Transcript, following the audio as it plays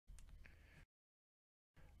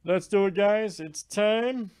Let's do it, guys. It's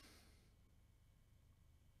time.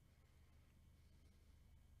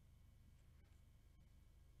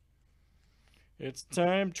 It's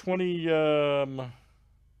time. 2016-17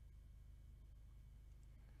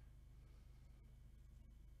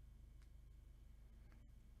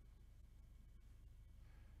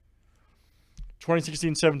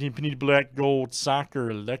 Panini Black Gold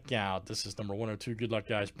Soccer Lookout. This is number 102. Good luck,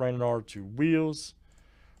 guys. Brandon R. 2 wheels.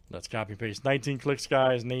 Let's copy and paste. 19 clicks,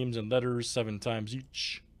 guys. Names and letters 7 times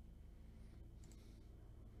each.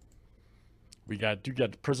 We got the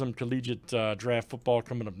Prism Collegiate Draft Football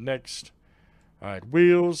coming up next. All right,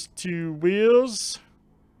 wheels, 2 wheels.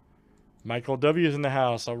 Michael W. is in the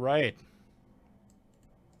house. All right.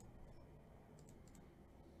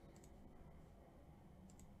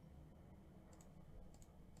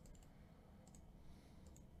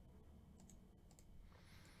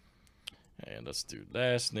 And let's do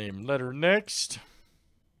last name letter next.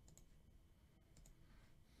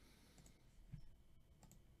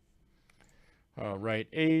 All right,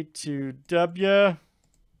 A to W.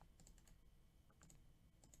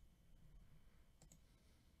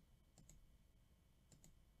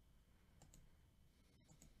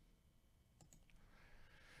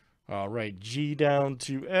 All right, G down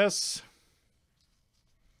to S.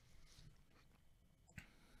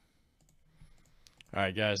 All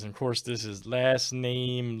right, guys, and of course, this is last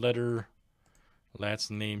name letter. Last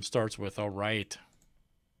name starts with all right.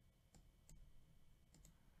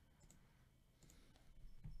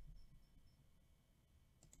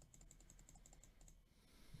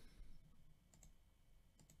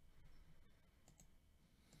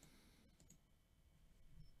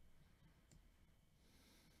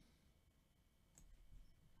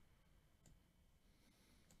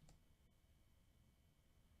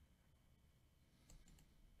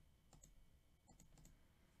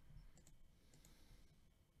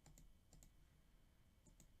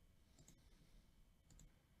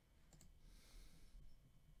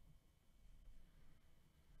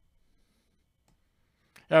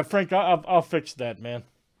 Frank, I'll fix that, man.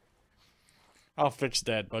 I'll fix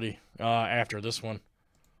that, buddy. After this one.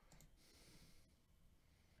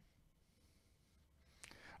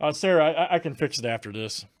 Sarah, I can fix it after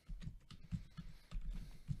this.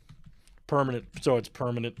 Permanent, so it's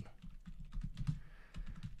permanent.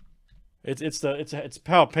 It's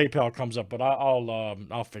how PayPal comes up, but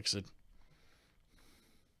I'll fix it.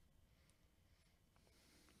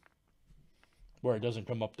 Where it doesn't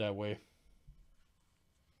come up that way.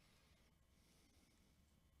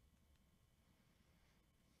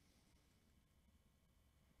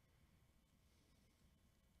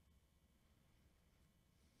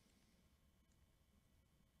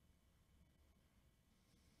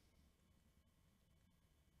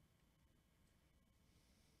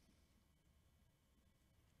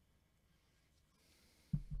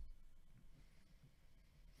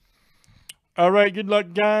 All right, good luck,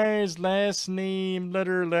 guys. Last name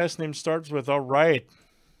letter. Last name starts with all right.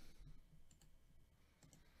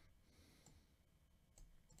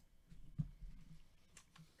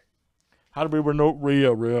 How do we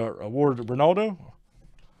award Ronaldo?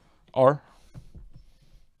 R.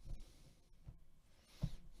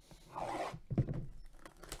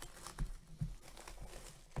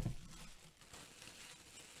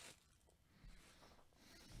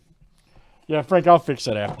 Yeah, Frank, I'll fix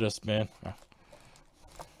that after this, man.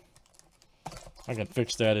 I can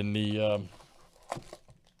fix that in the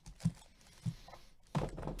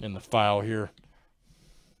file here.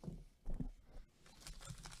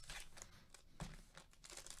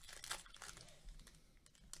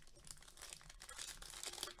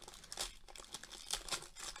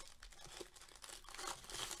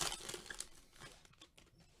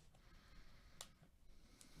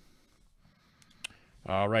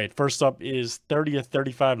 All right, first up is 30th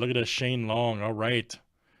 35. Look at this, Shane Long. All right.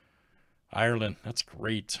 Ireland, that's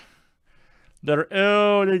great. Letter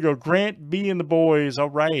L, there you go. Grant B and the boys. All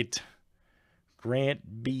right.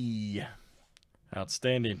 Grant B.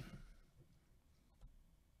 Outstanding.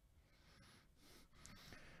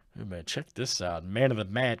 Oh, man, check this out. Man of the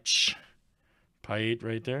match. Payet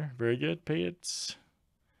right there. Very good. Payet.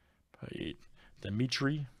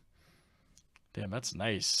 Dimitri. Damn, that's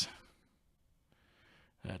nice.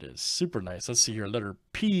 That is super nice. Let's see here. Letter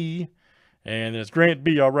P. And it's Grant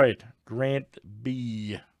B. All right. Grant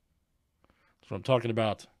B. That's what I'm talking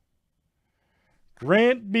about.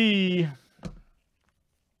 Grant B.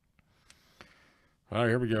 All right,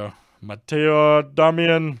 here we go. Matteo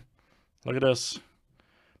Damian. Look at this.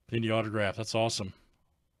 Panini autograph. That's awesome.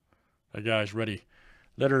 That guy's ready.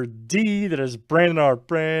 Letter D. That is Brandon R.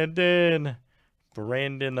 Brandon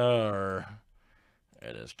R.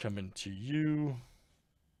 It is coming to you.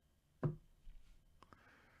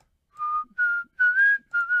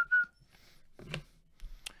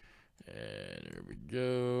 And here we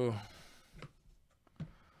go.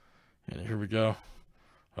 And here we go.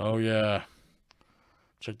 Oh, yeah.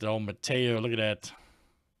 Check that old Mateo. Look at that.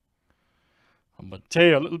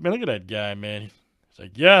 Mateo, man, look at that guy, man. He's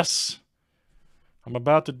like, yes, I'm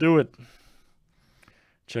about to do it.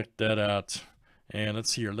 Check that out. And let's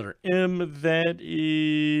see here. Letter M. That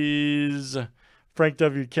is Frank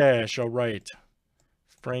W. Cash. All right.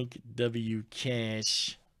 Frank W.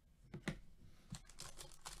 Cash.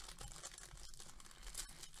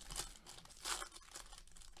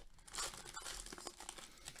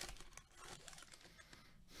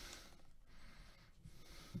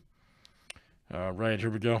 All right, here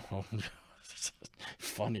we go. Oh,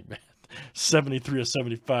 funny, man. 73 of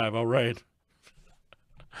 75. All right.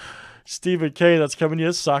 Stephen K. That's coming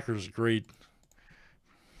in. Soccer is great.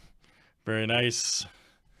 Very nice.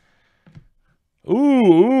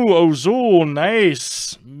 Ooh, Ozul.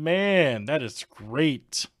 Nice. Man, that is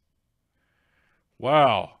great.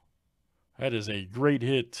 Wow. That is a great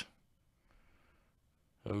hit.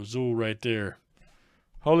 Ozul right there.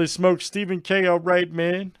 Holy smoke, Stephen K. All right,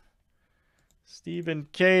 man. Stephen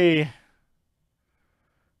K.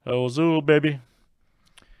 Ozul, baby.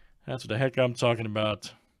 That's what the heck I'm talking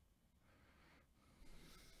about.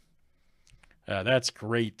 That's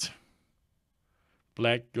great.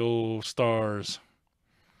 Black gold stars.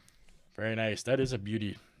 Very nice. That is a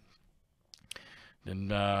beauty. Then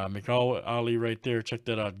McCall Ali right there. Check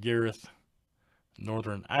that out. Gareth.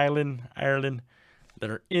 Northern Ireland.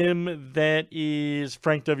 Letter M. That is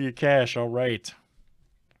Frank W. Cash. All right.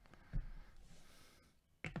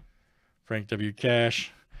 Frank W.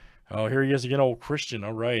 Cash. Oh, here he is again, old Christian.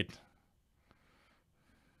 All right.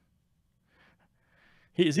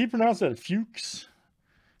 Is he pronounced that Fuchs?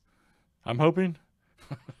 I'm hoping.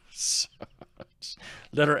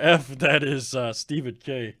 Letter F, that is Stephen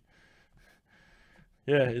K.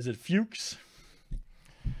 Yeah, is it Fuchs?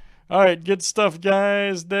 All right, good stuff,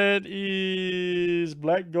 guys. That is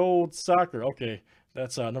Black Gold Soccer. Okay,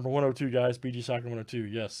 that's number 102, guys. BG Soccer 102,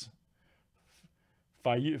 yes.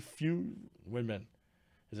 Wait a minute.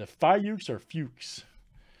 Is it Fuchs or Fuchs?